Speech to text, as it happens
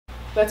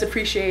Let's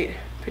appreciate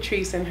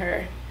Patrice and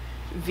her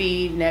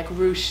V-neck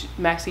ruched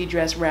maxi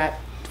dress wrap,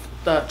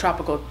 the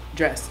tropical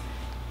dress.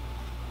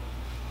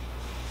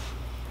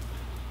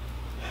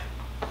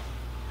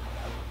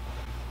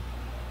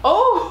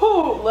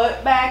 Oh,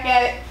 look back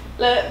at it.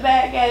 Look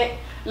back at it.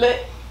 Look.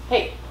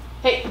 Hey,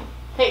 hey,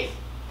 hey,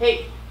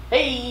 hey, hey,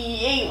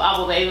 hey,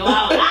 wobble, baby,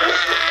 wobble.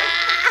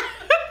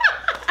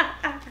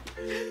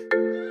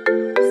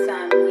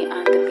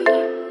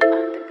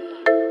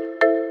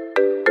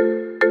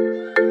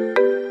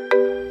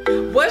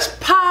 What's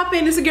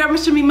poppin'? It's your girl,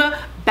 Mr. Mima,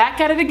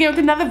 back at it again with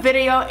another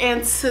video,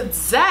 and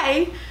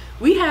today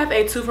we have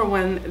a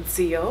 2-for-1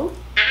 deal.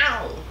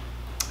 Ow!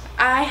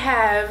 I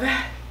have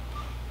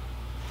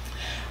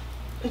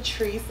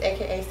Patrice,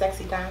 aka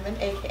Sexy Diamond,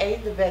 aka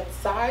the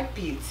Bedside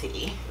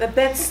Beauty. The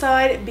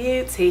Bedside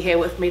Beauty here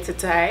with me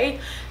today.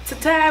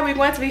 Today we're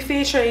going to be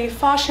featuring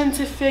Fashion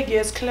to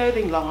Figures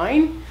clothing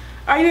line.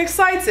 Are you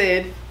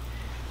excited?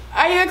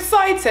 Are you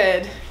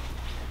excited?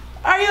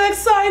 Are you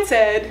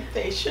excited?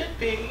 They should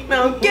be.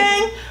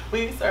 Okay.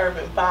 We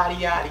serving body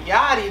yaddy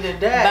yaddy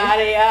today.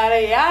 Body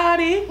yaddy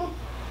yaddy.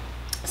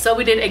 So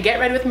we did a get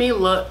ready with me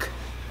look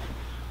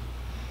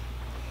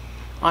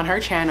on her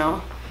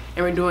channel,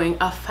 and we're doing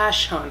a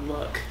fashion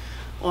look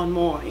on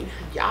mine.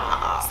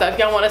 Yeah. So if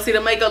y'all want to see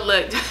the makeup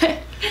look,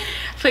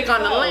 click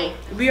on the link.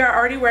 We are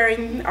already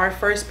wearing our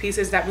first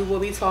pieces that we will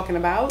be talking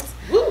about.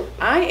 Woo.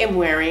 I am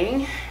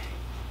wearing,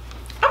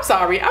 I'm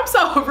sorry, I'm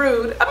so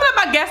rude. I'm gonna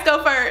let my guest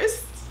go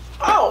first.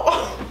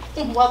 Oh,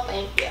 well,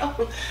 thank you.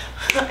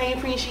 I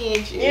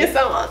appreciate you. You're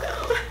so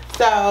welcome.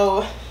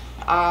 So,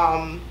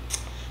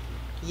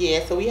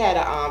 yeah, so we had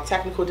a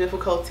technical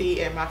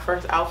difficulty, and my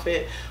first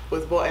outfit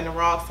was bought in the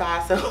wrong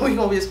size, so we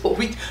gonna just pull,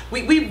 we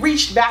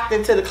reached back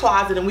into the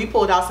closet and we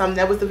pulled out something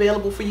that was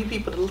available for you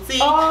people to see.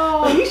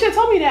 Oh, you should have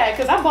told me that,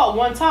 because I bought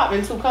one top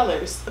in 2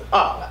 colors.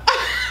 Oh,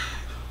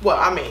 well,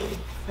 I mean,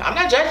 I'm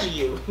not judging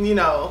you, you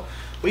know,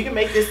 we can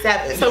make this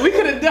 7. So we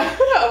could have done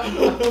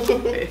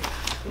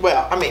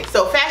Well, I mean,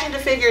 so Fashion to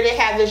Figure, they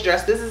have this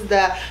dress. This is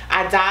the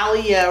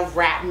Idalia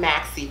wrap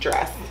maxi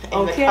dress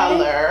in the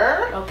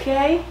color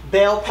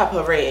bell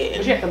pepper red.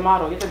 But you have to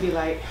model. You have to be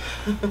like,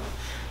 you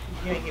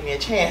didn't give me a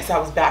chance. I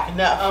was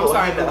backing up. Oh, I'm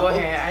sorry, but go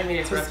ahead. I didn't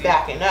mean to interrupt you.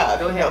 Backing up.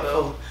 Go ahead,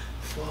 boo.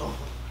 For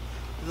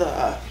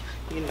the,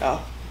 you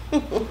know,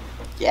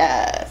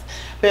 yes,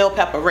 bell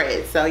pepper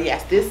red. So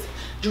yes, this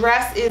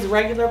dress is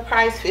regular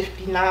price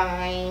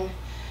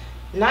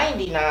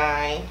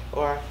 $59.99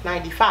 or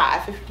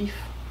 95, 50.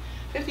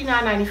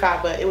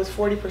 $59.95, but it was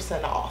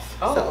 40% off.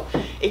 Oh. So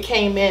it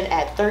came in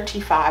at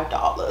 $35.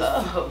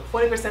 Oh,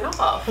 40%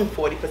 off.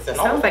 40% off.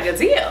 Sounds like a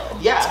deal.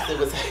 Yes, it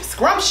was a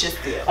scrumptious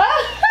deal.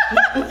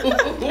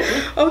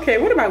 Okay,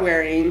 what am I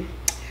wearing?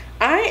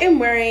 I am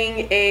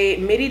wearing a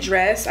midi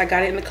dress. I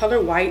got it in the color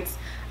white.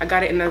 I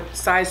got it in a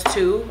size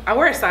 2. I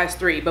wear a size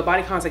 3, but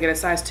bodycons I get a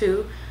size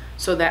 2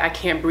 so that I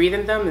can't breathe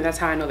in them, and that's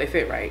how I know they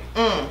fit right.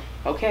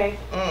 Okay.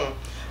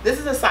 This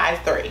is a size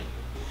 3.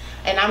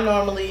 And I'm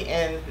normally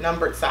in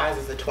numbered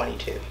sizes of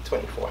 22,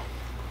 24.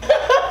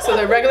 So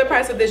the regular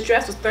price of this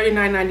dress was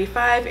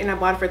 $39.95, and I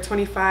bought it for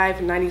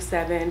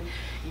 $25.97.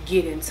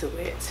 Get into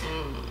it.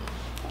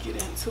 Get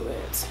into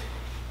it.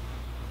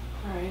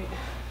 All right.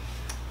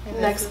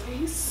 And next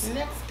piece.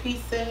 Next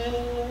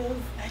pieces.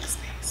 Next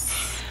piece.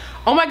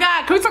 Oh my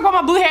God! Can we talk about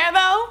my blue hair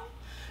though?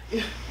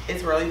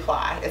 It's really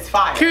fly. It's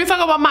fire. Can we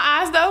talk about my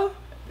eyes though?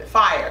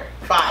 Fire.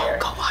 Fire.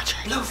 Go watch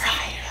her. Blue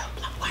fire.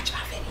 Watch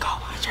my video. Go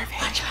watch her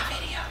video. Watch my video.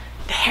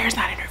 The hair's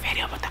not in her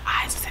video, but the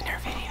eyes is in her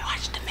video.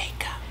 Watch the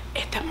makeup.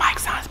 If the mic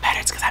sounds better,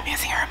 it's because I'm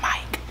using her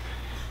mic.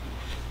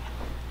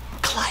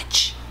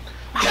 Clutch.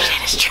 My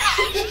shit is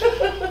trash.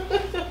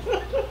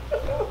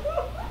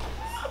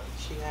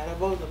 She got her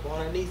elbows up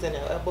on her knees and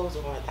her elbows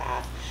on her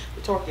thighs.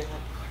 We're talking.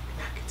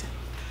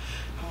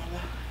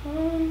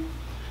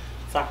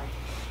 Sorry.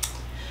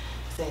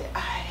 Say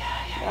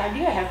The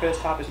idea I have for this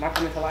top is not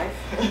coming to life.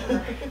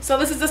 So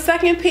this is the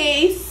second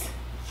piece.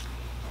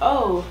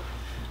 Oh,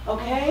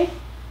 okay.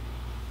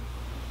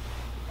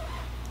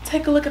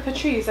 Take a look at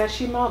Patrice as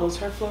she models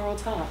her floral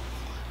top.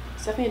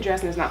 Stephanie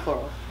dressing is not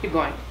floral. Keep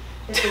going.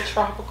 It's a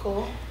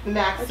tropical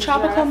maxi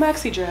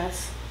maxi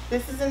dress.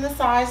 This is in the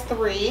size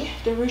 3.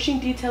 The ruching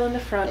detail in the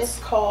front. It's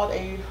called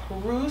a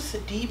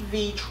Ruched Deep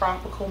V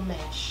Tropical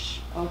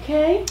Mesh.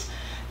 Okay.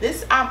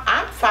 This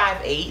I'm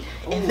 5'8",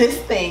 and this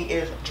thing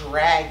is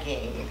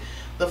dragging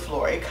the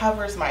floor. It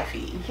covers my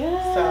feet.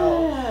 Yes.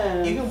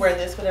 So you can wear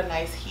this with a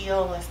nice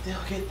heel and still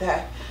get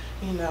that,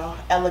 you know,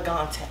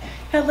 elegante.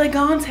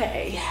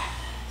 Elegante. Yes.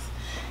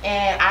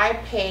 And I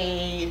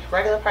paid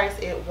regular price.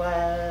 It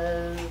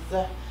was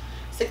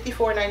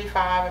 $64.95.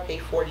 I paid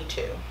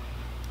 $42.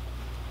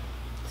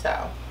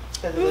 So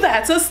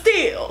that's a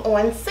steal.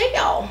 On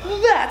sale.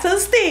 That's a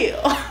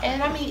steal.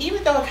 And I mean,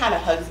 even though it kind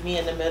of hugs me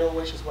in the middle,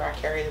 which is where I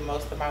carry the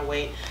most of my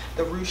weight,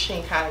 the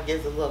ruching kind of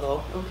gives a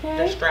little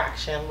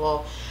distraction.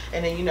 Well,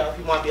 and then, you know, if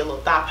you want to be a little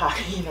thigh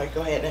pocket, you know,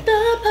 go ahead and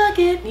thigh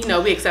pocket. You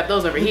know, we accept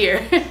those over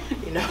here.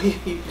 You know,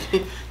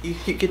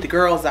 you get the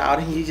girls out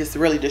and you just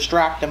really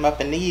distract them up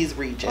in these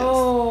regions.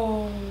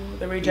 Oh,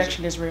 The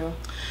rejection is real.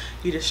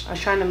 You just. I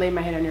was trying to lay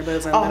my head on your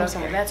bosom, Oh, but I'm okay,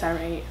 sorry. that's all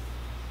right.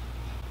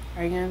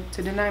 Are you going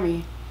to deny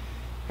me?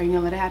 Are you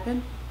going to let it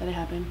happen? Let it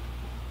happen.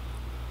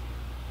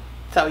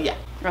 So yeah.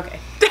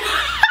 Okay.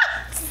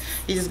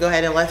 You just go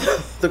ahead and let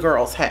the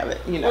girls have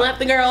it, you know. Let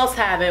the girls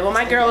have it. Well,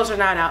 my girls are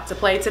not out to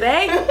play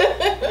today.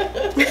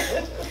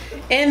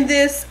 In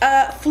this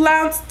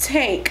Flounce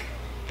tank.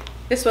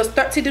 This was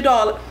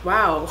 $32.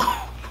 Wow.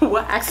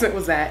 What accent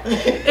was that?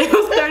 It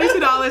was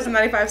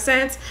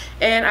 $32.95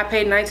 and I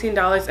paid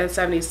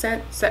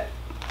 $19.70.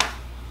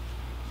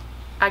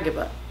 I give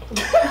up.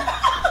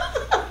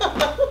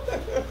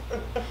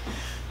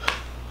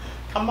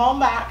 Come on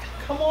back.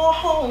 Come on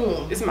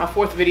home. This is my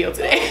 4th video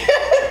today.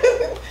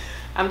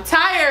 I'm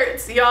tired,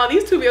 y'all.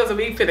 These 2 videos of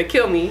me finna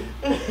kill me.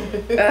 All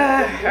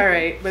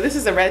right, but this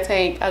is a red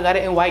tank. I got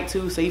it in white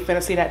too, so you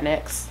finna see that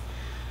next.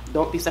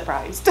 Don't be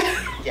surprised.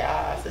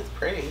 Yes, it's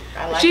pretty.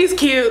 I like She's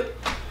cute.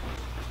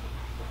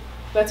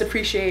 Let's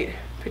appreciate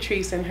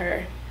Patrice and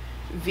her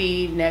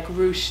V-neck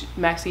ruched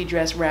maxi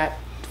dress wrap,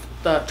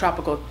 the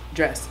tropical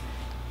dress.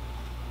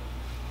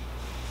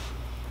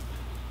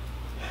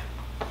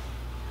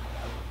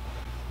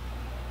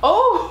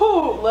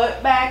 Oh,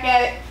 look back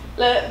at it.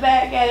 Look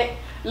back at it.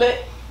 Look.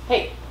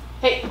 Hey,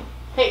 hey,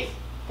 hey,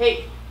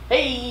 hey,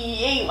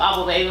 hey,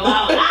 wobble, baby,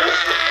 wobble.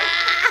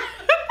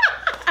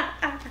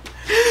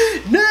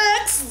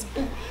 Next.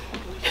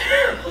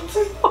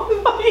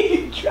 Why are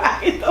you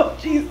trying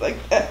those jeans like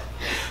that?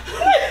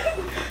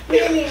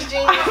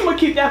 I'm gonna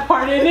keep that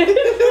part in it.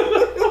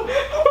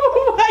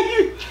 Why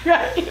you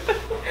trying?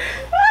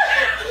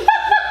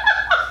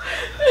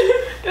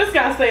 This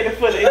gotta stay in the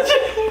footage.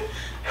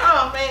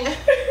 Oh man.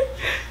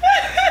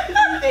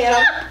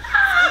 Damn.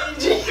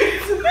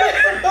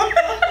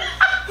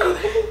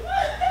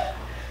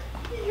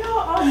 Yo,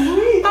 I'm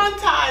weak. I'm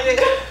tired.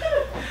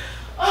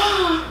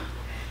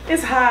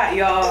 It's hot,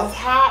 y'all. It's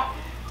hot.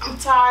 I'm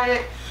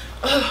tired.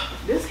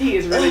 This heat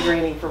is really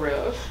draining for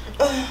real.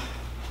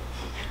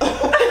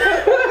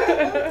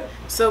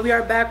 So we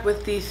are back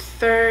with the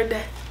 3rd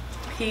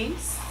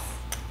piece.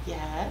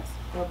 Yes,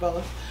 we're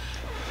both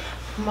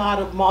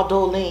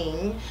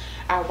modeling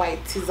our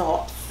white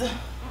tizots.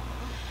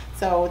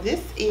 So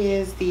this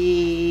is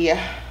the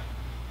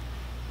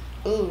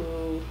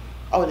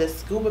the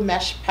scuba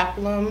mesh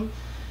peplum.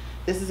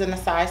 This is in a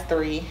size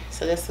 3.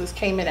 So this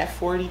came in at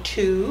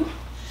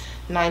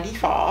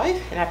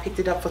 $42.95 and I picked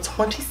it up for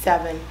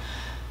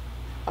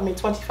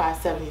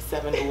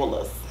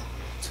 $25.77.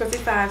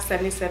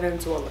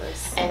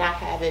 $25.77. And I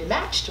have it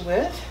matched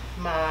with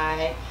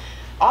my,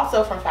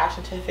 also from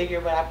Fashion to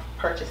Figure, but I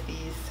purchased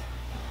these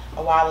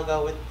a while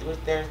ago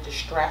with their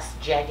distressed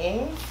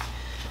jeggings.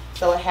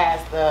 So it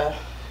has the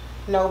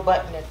no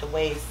button at the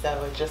waist,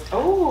 so it just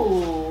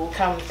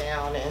comes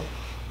down and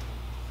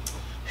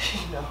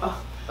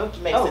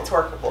makes it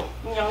twerkable.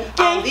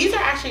 Okay. These are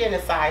actually in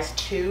a size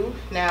 2.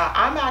 Now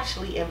I'm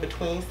actually in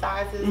between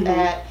sizes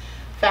at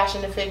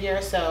Fashion to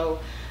Figure, so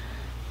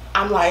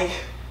I'm like,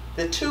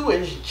 the 2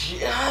 is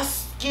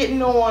just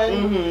getting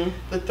on,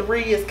 the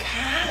 3 is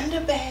kind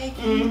of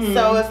baggy,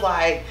 so it's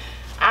like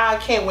I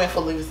can't win for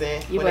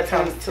losing when it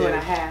comes to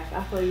 2.5.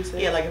 I feel you said.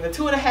 Yeah, like if the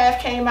 2.5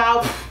 came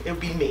out, it would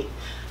be me.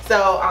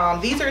 So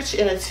these are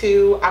in a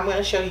 2. I'm going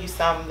to show you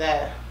some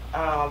that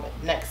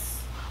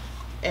next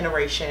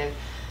iteration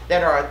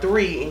that are a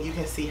 3, and you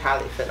can see how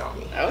they fit on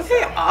me.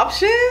 Okay,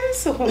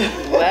 options.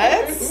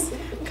 Let's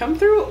come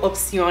through.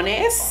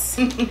 Opciones.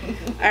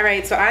 All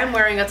right, so I'm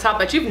wearing a top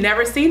that you've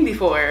never seen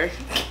before.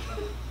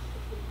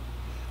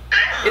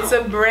 It's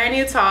a brand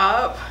new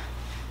top,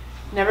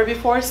 never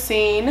before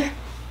seen.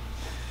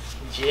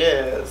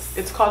 Yes.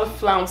 It's called a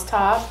flounce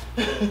top.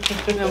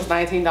 It was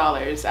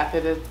 $19 after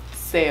the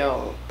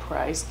sale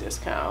price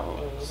discount.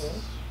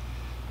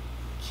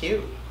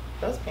 Cute.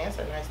 Those pants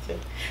are nice too.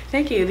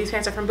 Thank you. These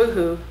pants are from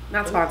BooHoo,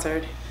 not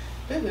sponsored.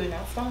 BooHoo,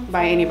 not sponsored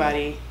by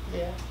anybody.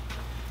 Yeah.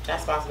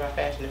 Not sponsored by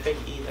Fashion to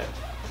Figure either.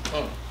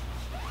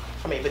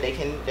 I mean, but they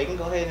can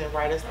go ahead and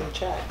write us them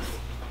checks.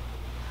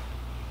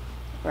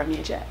 Write me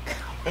a check.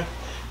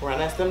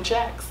 Run us them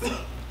checks.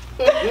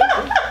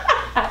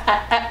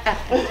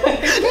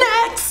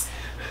 Next.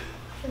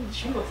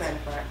 She looks in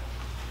front.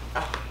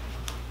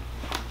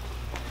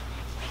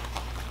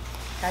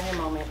 Have your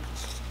moment.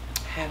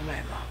 Have my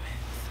moments.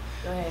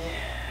 Go ahead.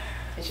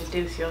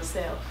 Introduce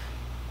yourself.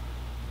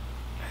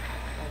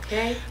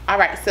 Okay. All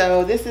right.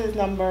 So this is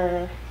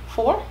number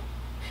 4.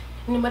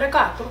 Numero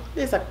 4.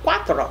 It's a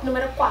 4.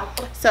 Numero 4.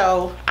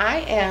 So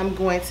I am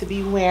going to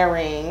be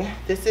wearing.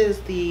 This is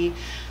the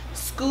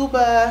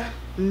scuba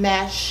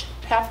mesh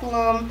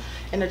peplum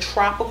in a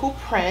tropical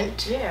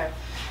print. Yeah.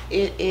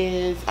 It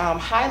is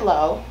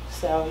high-low,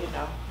 so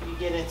you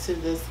get into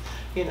this,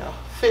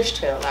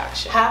 fishtail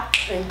action. Hop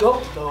and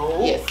go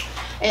low. Yes.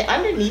 And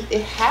underneath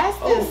it has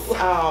this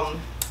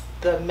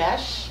the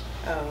mesh.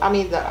 I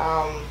mean the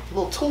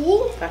little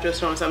tool. I thought you were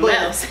showing something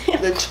else.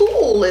 The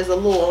tool is a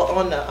little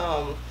on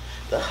the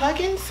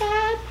hugging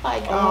side.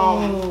 Like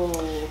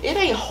it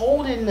ain't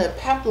holding the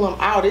peplum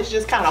out. It's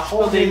just kind of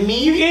holding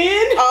me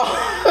in.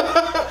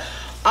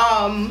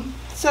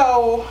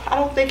 So I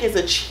don't think it's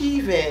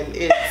achieving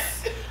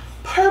its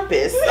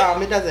purpose.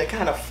 It doesn't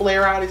kind of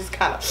flare out. It's just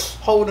kind of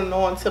holding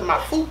on to my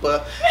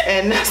fupa,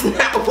 and that's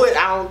not what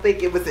I don't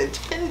think it was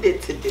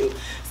intended to do.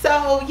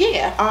 So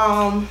yeah,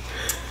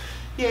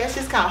 yeah, it's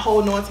just kind of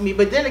holding on to me.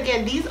 But then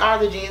again, these are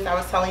the jeans I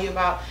was telling you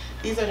about.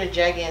 These are the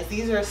Jeggings.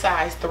 These are a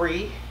size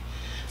 3.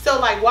 So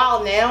like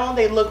while now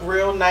they look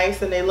real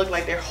nice and they look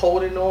like they're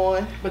holding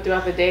on, but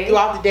throughout the day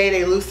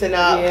they loosen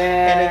up,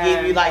 and they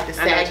give you like the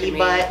saggy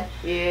butt.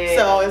 Yeah.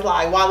 So it's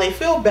like while they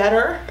feel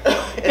better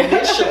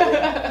initially,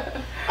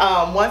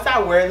 once I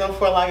wear them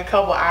for like a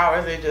couple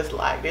hours, they just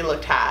like they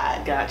look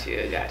tired. Got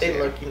you.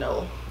 They look, you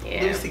know,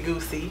 loosey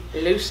goosey.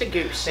 Loosey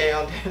goosey.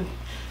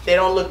 They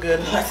don't look good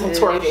unless I'm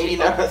twerking, you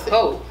know.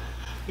 Oh.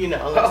 You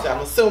know, unless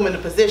I'm assuming the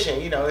position.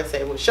 You know, they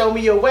say, well, show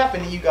me your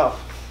weapon, and you go.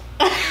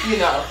 You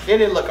know, then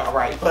it look all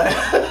right, but so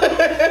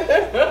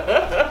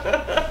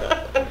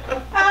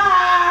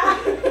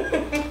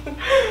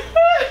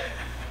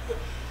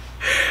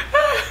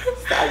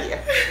yeah.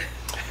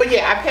 But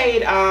yeah, I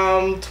paid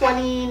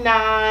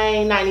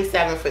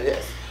 $29.97 for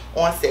this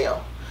on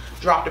sale.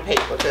 Drop the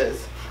paper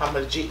because I'm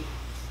a G.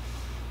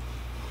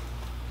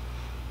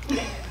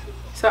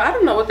 So I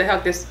don't know what the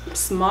heck this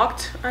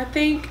smocked. I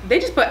think they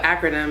just put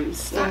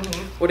acronyms,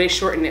 or they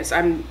shorten this.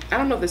 I don't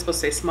know if they're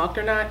supposed to say smocked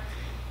or not.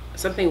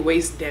 Something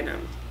waist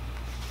denim.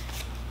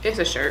 It's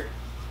a shirt,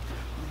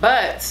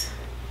 but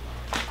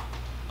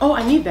oh,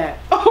 I need that.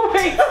 Oh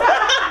wait,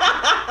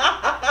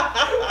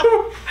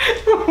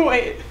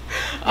 wait.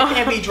 You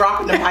can't be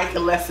dropping the mic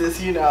unless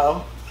it's, you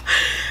know,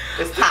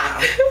 it's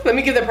time. Let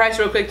me give the price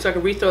real quick so I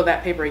can rethrow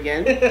that paper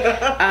again.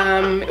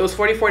 It was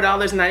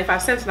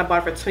 $44.95 and I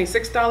bought it for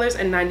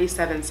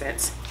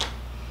 $26.97.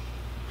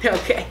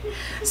 Okay,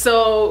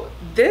 so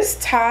this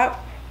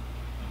top,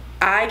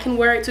 I can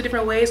wear it 2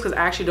 different ways because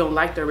I actually don't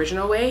like the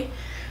original way,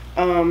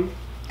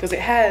 because it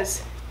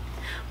has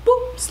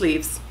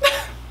sleeves.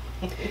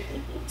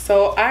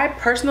 So I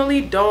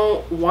personally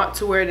don't want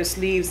to wear the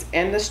sleeves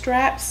and the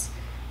straps.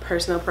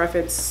 Personal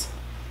preference.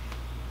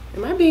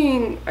 Am I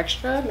being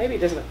extra? Maybe it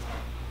doesn't.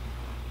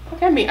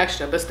 Okay, I'm being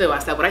extra, but still I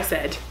said what I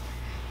said.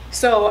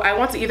 So I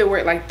want to either wear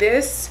it like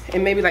this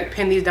and maybe like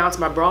pin these down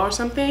to my bra or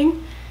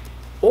something,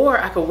 or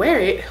I could wear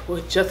it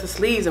with just the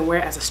sleeves and wear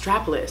it as a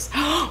strapless,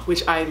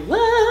 which I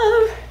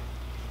love.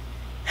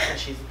 And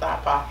she's a thigh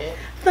pocket.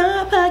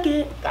 Thigh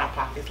pocket. Thigh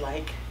pocket's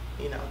like,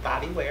 you know,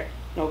 body wear.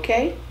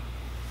 Okay.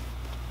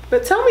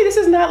 But tell me this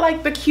is not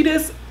like the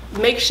cutest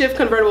makeshift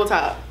convertible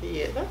top.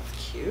 Yeah,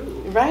 that's cute.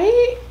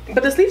 Right?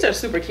 But the sleeves are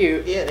super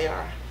cute. Yeah, they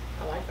are.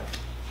 I like them.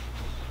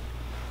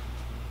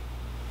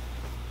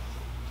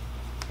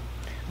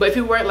 But if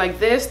you wear it like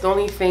this, the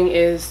only thing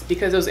is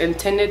because it was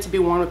intended to be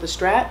worn with a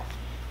strap,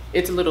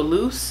 it's a little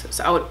loose,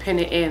 so I would pin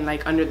it in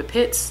like under the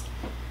pits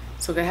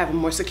so they have a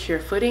more secure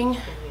footing.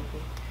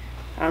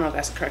 I don't know if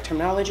that's the correct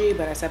terminology,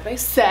 but I said what I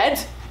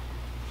said.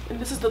 And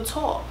this is the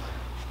top.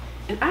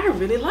 And I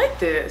really like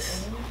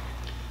this.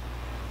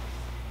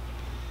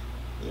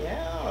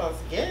 Yeah,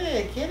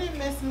 get it,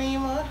 Miss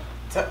Mima.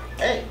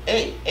 Hey,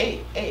 hey,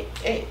 hey, hey,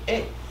 hey,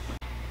 hey.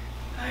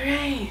 All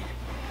right,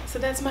 so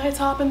that's my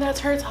top and that's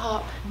her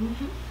top.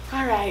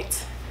 All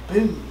right.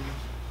 Boom.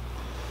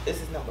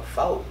 This is number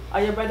 4.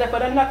 Are you ready for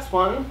the next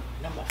one?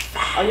 Number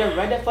 5. Are you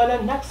ready for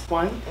the next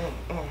one?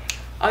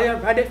 Are you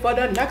ready for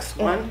the next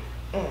one?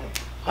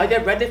 Are you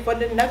ready for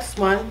the next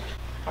one?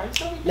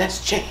 Let's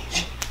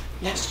change.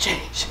 Let's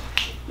change.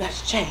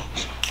 Let's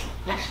change.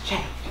 Let's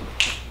change.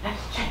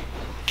 Let's change.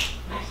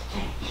 Let's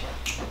change.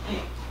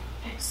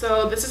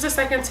 So this is the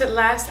second to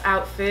last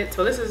outfit.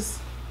 So this is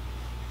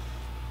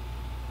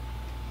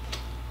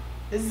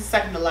the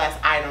second to last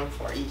item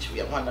for each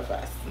one of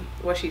us.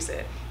 what she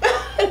said.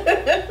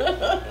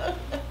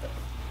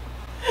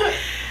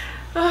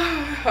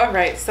 All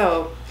right,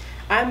 so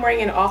I'm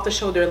wearing an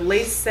off-the-shoulder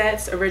lace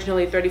set,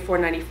 originally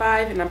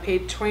 $34.95, and I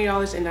paid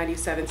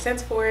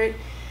 $20.97 for it.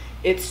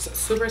 It's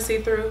super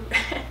see-through.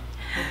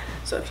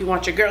 So if you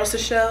want your girls to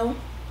show,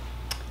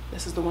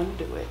 this is the one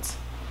to do it.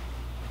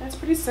 And it's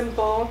pretty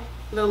simple.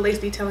 Little lace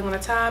detailing on the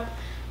top,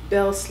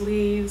 bell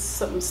sleeves,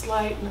 something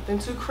slight, nothing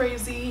too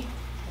crazy.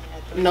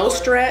 No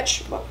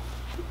stretch. Well,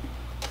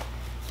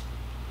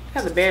 it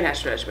has a band that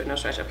stretch, but no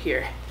stretch up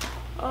here.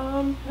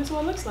 That's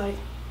what it looks like.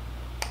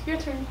 Your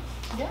turn.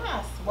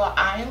 Yes. Well,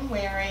 I am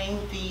wearing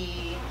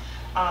the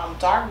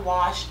dark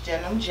wash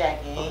denim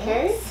jeggings.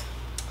 Okay.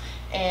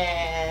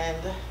 And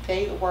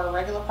they were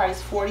regular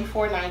price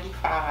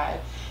 $44.95,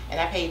 and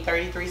I paid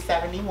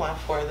 $33.71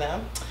 for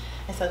them.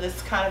 And so this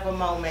is kind of a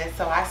moment.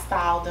 So I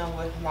styled them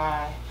with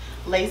my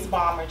lace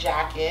bomber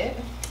jacket,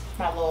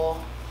 my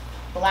little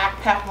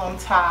black peplum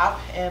top,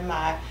 and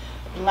my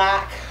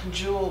black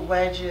jeweled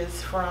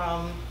wedges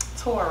from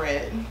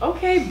Torrid.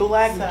 Okay,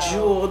 black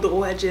jeweled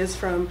wedges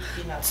from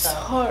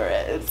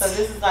Torrid. So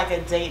this is like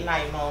a date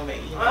night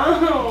moment, you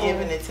know,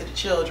 giving it to the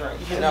children.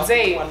 You know,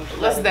 date.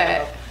 What's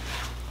that?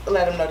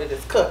 Let them know that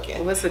it's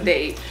cooking. What's the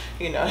date?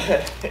 You know,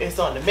 it's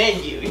on the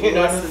menu. You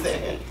know what I'm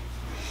saying?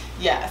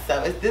 Yeah.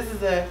 So this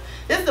is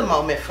This is the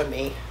moment for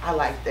me. I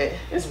like that.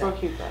 It's real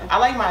cute though. I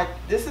like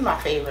this is my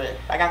favorite.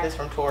 I got this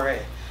from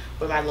Torrid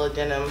with my little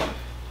denim,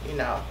 you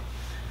know,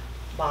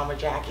 bomber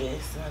jacket.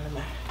 It's one of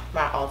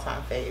my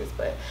all-time faves.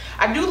 But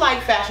I do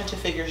like Fashion to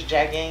Figure's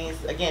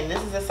jeggings. Again,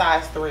 this is a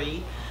size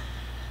 3.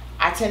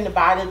 I tend to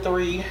buy the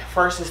 3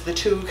 versus the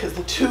 2 because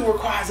the 2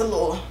 requires a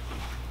little,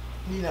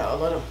 you know, a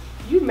little.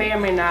 You may or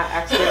may not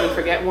accidentally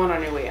forget one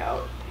on your way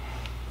out.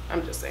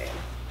 I'm just saying.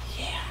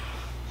 Yeah.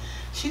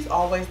 She's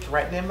always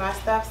threatening my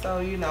stuff, so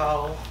you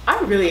know. I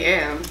really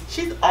am.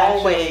 She's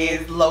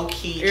always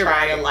low-key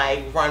trying to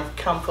like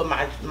come for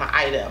my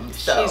items.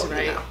 So, she's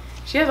right. You know.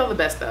 She has all the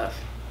best stuff.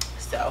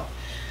 So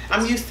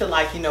I'm used to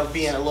like, you know,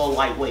 being a little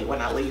lightweight when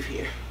I leave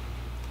here.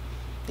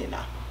 You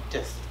know,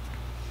 just.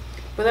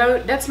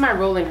 But that's my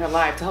role in her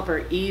life, to help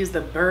her ease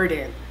the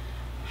burden.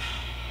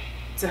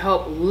 To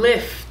help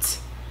lift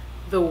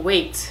the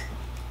weight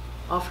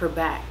off her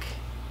back.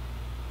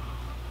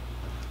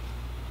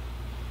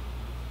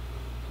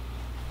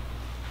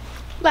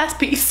 Last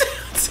piece.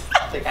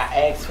 I think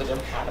I asked for them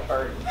kind of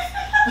burdens.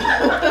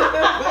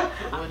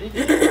 What it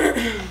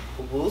is?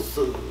 We'll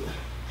see.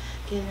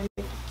 Get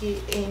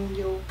in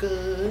your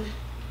good.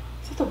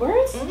 Is that the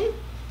words?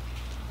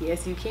 Mm-hmm.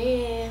 Yes, you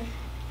can.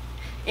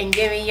 And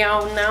give me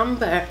your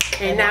number,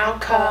 and I'll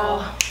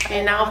call,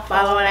 and I'll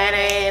follow that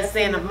ass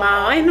in the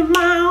mall,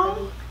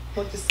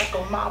 Want to suck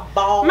on my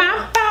ball?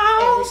 My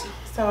ball. And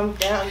some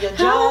down your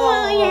jaw.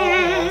 Oh,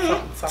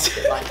 yeah.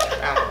 Something like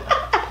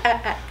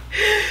that.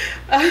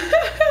 I don't know.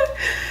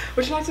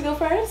 Would you like to go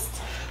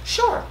first?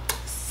 Sure.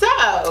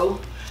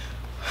 So,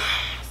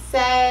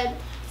 said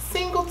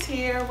single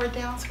tier. We're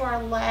down to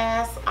our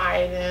last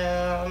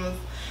items.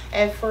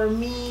 And for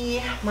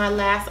me, my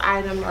last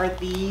item are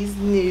these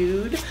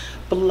nude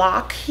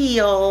block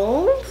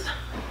heels.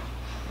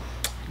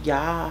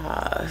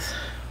 Yes.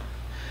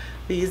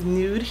 These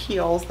nude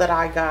heels that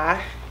I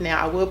got.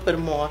 Now I will put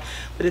them on,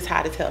 but it's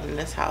hard to tell in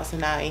this house,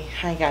 and I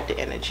ain't got the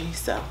energy,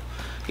 so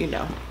you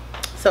know.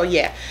 So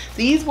yeah,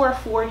 these were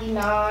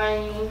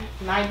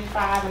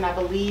 $49.95, and I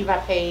believe I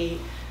paid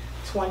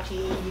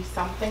 20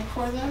 something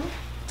for them.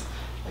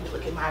 Let me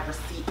look at my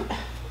receipt.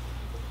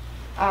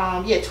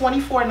 Yeah,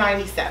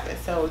 $24.97.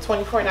 So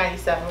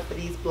 $24.97 for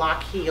these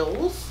block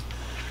heels,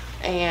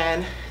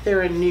 and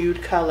they're a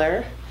nude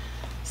color.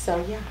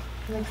 So yeah,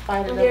 I'm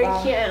excited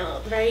about. Very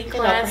cute, very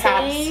classy.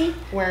 Perhaps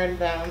wearing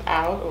them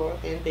out or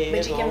in bed.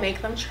 But you can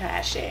make them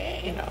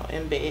trashy. You know,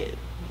 in bed.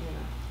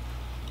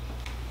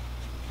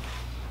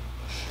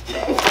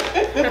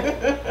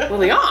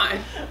 Well, on.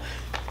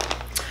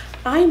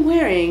 I'm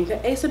wearing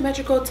the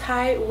asymmetrical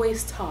tie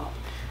waist top.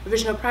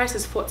 Original price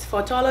is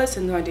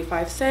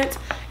 $44.95,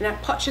 and I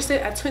purchased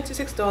it at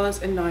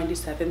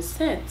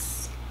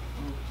 $26.97.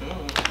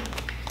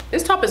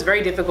 This top is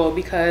very difficult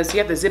because you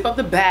have to zip up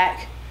the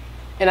back,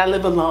 and I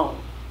live alone.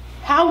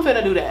 How I'm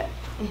finna do that?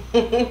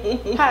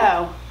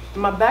 How?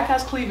 My back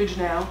has cleavage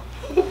now.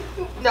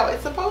 No,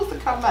 it's supposed to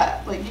come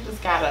up. Like, you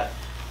just gotta.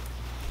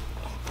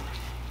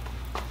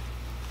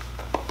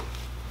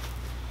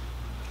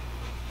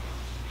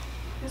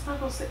 It's not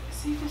gonna stay.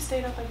 See if it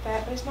stayed up like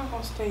that, but it's not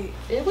gonna stay.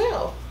 It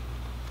will.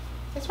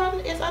 It's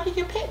probably, it's under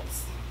your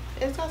pits.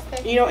 It's gonna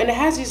stay. You know, and it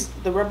has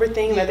the rubber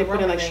thing that they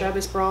put in like thing.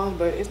 Chablis bras,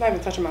 but it's not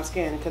even touching my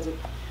skin because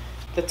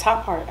the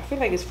top part, I feel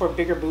like it's for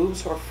bigger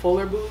boobs or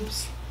fuller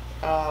boobs.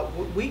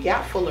 We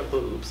got fuller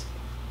boobs.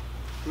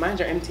 Mine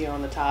are empty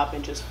on the top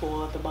and just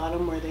full at the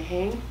bottom where they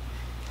hang.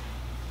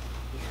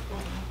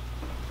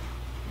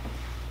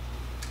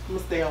 I'm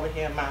gonna stay over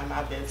here and mind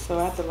my business. So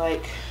I have to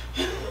like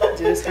do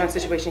this kind of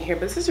situation here.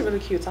 But this is a really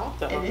cute top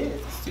though. It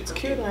is. It's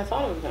cute than I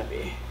thought it was gonna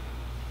be.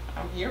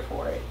 I'm here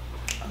for it.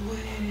 What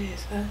it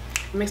is, huh?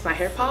 It makes my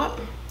hair pop.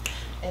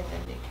 And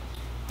then they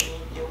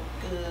in your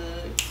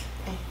goods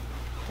and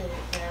put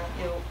it down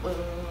your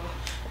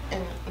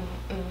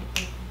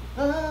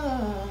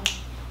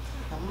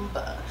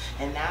number.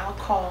 And now I'll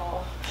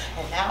call,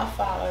 and now I'll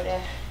follow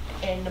that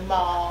in the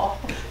mall.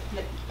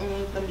 Let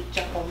me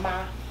jump on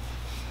my.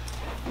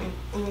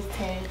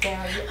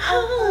 Down your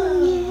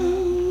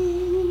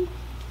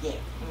yeah.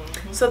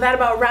 So that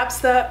about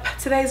wraps up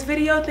today's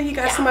video. Thank you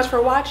guys so much for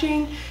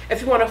watching.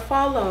 If you want to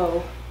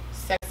follow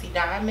Sexy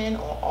Diamond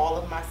on all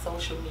of my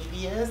social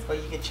medias, or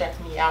you can check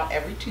me out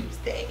every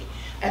Tuesday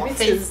on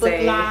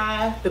Facebook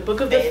Live, the Book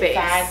of the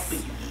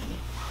Face.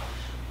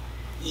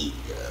 Yeah.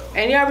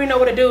 And you already know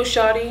what to do,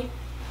 shawty.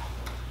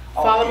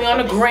 Follow me on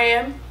the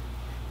gram,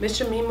 Miss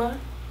Jamima,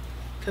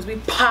 because we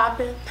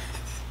popping.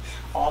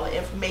 All the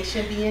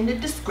information be in the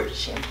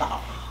description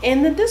bar.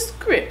 In the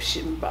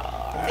description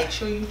bar. Make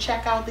sure you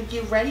check out the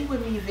Get Ready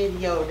With Me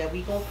video that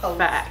we gonna post.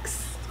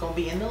 Facts. It's gonna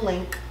be in the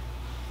link.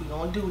 We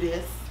gonna do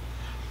this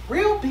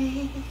real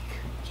big.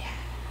 Yeah.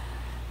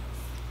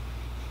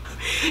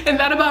 And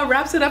that about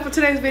wraps it up for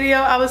today's video.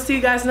 I will see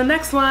you guys in the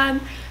next one.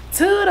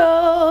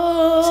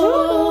 Toodles.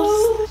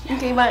 Toodles.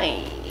 Okay,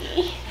 bye.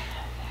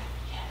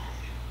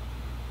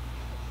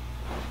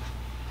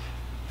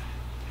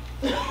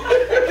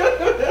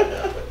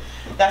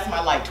 That's my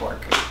light twerk.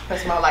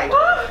 That's my light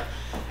twerk.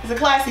 It's a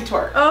classy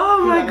twerk.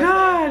 Oh my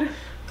God.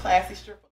 Classy stripper.